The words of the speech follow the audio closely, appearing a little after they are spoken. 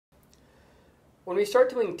When we start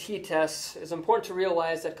doing t-tests, it's important to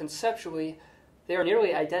realize that conceptually they are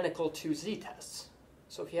nearly identical to z-tests.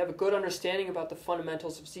 So if you have a good understanding about the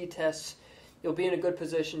fundamentals of z-tests, you'll be in a good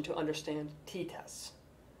position to understand t-tests.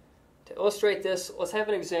 To illustrate this, let's have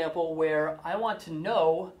an example where I want to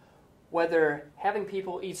know whether having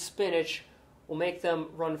people eat spinach will make them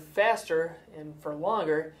run faster and for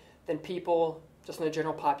longer than people just in the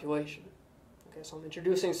general population. Okay, so I'm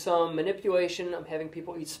introducing some manipulation, I'm having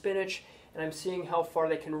people eat spinach, and I'm seeing how far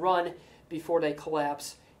they can run before they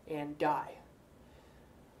collapse and die.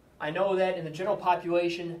 I know that in the general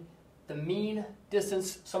population, the mean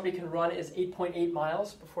distance somebody can run is 8.8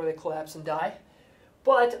 miles before they collapse and die,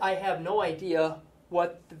 but I have no idea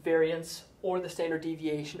what the variance or the standard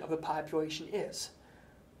deviation of the population is.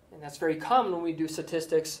 And that's very common when we do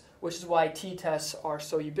statistics, which is why t-tests are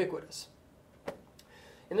so ubiquitous.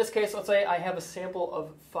 In this case, let's say I have a sample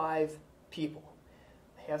of 5 people.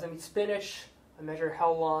 I have them eat spinach, I measure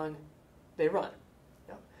how long they run.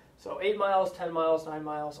 Yeah. So 8 miles, 10 miles, 9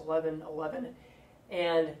 miles, 11,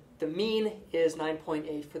 and the mean is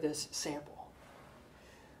 9.8 for this sample.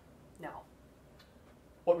 Now,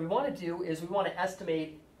 what we want to do is we want to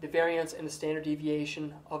estimate the variance and the standard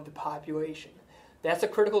deviation of the population. That's a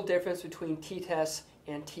critical difference between t-tests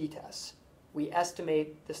and t-tests. We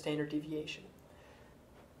estimate the standard deviation.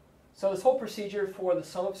 So this whole procedure for the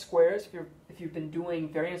sum of squares, if you've been doing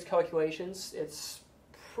variance calculations, it's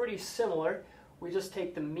pretty similar. We just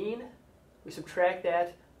take the mean, we subtract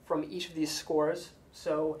that from each of these scores.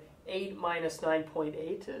 So 8 minus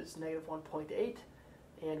 9.8 is negative 1.8,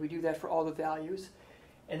 and we do that for all the values.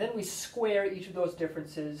 And then we square each of those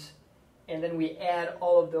differences, and then we add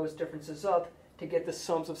all of those differences up to get the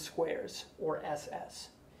sums of squares, or SS.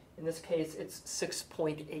 In this case, it's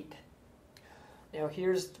 6.8. Now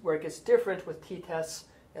here's where it gets different with t-tests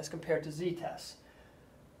as compared to z-tests.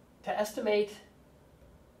 To estimate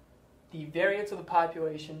the variance of the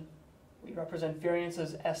population, we represent variance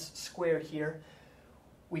as s squared here.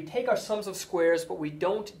 We take our sums of squares, but we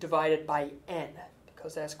don't divide it by n,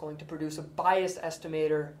 because that's going to produce a biased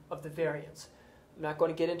estimator of the variance. I'm not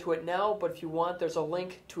going to get into it now, but if you want, there's a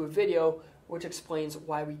link to a video which explains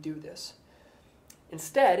why we do this.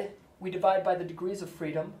 Instead, we divide by the degrees of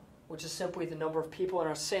freedom, which is simply the number of people in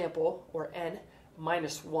our sample, or n,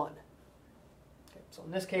 minus 1. Okay, so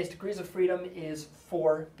in this case, degrees of freedom is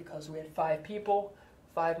 4, because we had 5 people.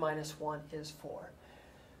 5 minus 1 is 4.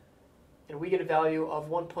 And we get a value of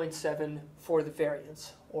 1.7 for the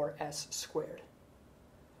variance, or s squared.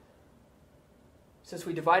 Since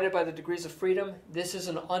we divided by the degrees of freedom, this is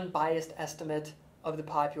an unbiased estimate of the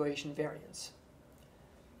population variance.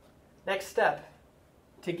 Next step.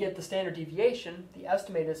 To get the standard deviation, the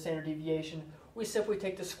estimated standard deviation, we simply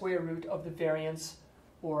take the square root of the variance,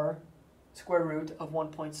 or square root of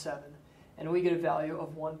 1.7, and we get a value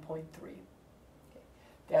of 1.3. Okay.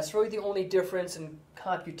 That's really the only difference in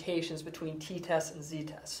computations between t-tests and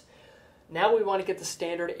z-tests. Now we want to get the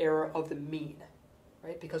standard error of the mean,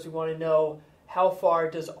 right? Because we want to know how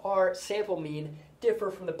far does our sample mean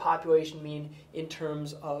differ from the population mean in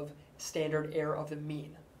terms of standard error of the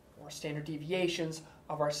mean, or standard deviations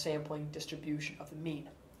of our sampling distribution of the mean.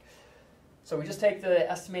 So we just take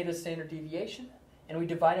the estimated standard deviation and we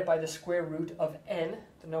divide it by the square root of n,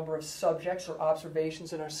 the number of subjects or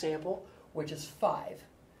observations in our sample, which is 5.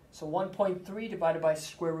 So 1.3 divided by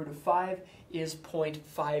square root of 5 is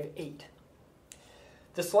 0.58.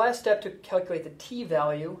 This last step to calculate the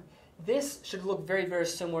t-value, this should look very, very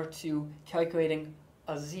similar to calculating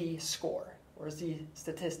a z-score, or a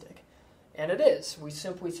z-statistic. And it is. We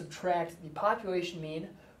simply subtract the population mean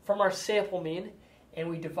from our sample mean, and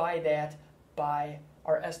we divide that by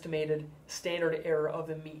our estimated standard error of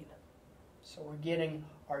the mean. So we're getting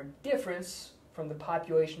our difference from the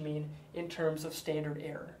population mean in terms of standard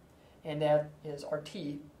error. And that is our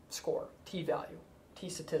t-score, t-value,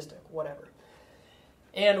 t-statistic, whatever.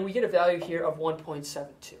 And we get a value here of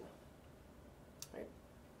 1.72. Right?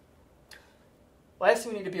 Last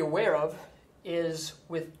thing we need to be aware of is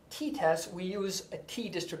with t-tests, we use a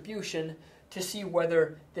t-distribution to see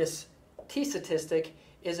whether this t-statistic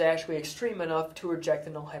is actually extreme enough to reject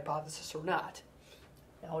the null hypothesis or not.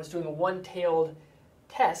 Now, I was doing a one-tailed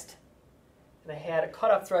test, and I had a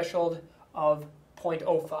cutoff threshold of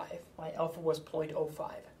 0.05. My alpha was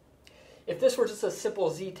 0.05. If this were just a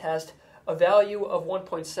simple z-test, a value of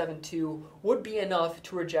 1.72 would be enough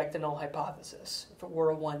to reject the null hypothesis if it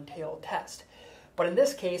were a one-tailed test. But in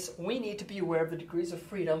this case, we need to be aware of the degrees of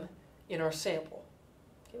freedom in our sample.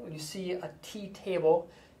 Okay, when you see a t-table,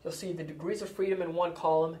 you'll see the degrees of freedom in one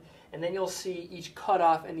column, and then you'll see each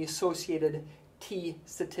cutoff and the associated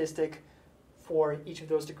t-statistic for each of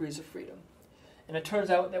those degrees of freedom. And it turns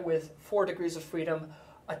out that with 4 degrees of freedom,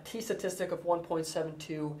 a t-statistic of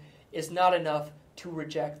 1.72 is not enough to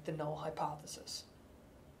reject the null hypothesis.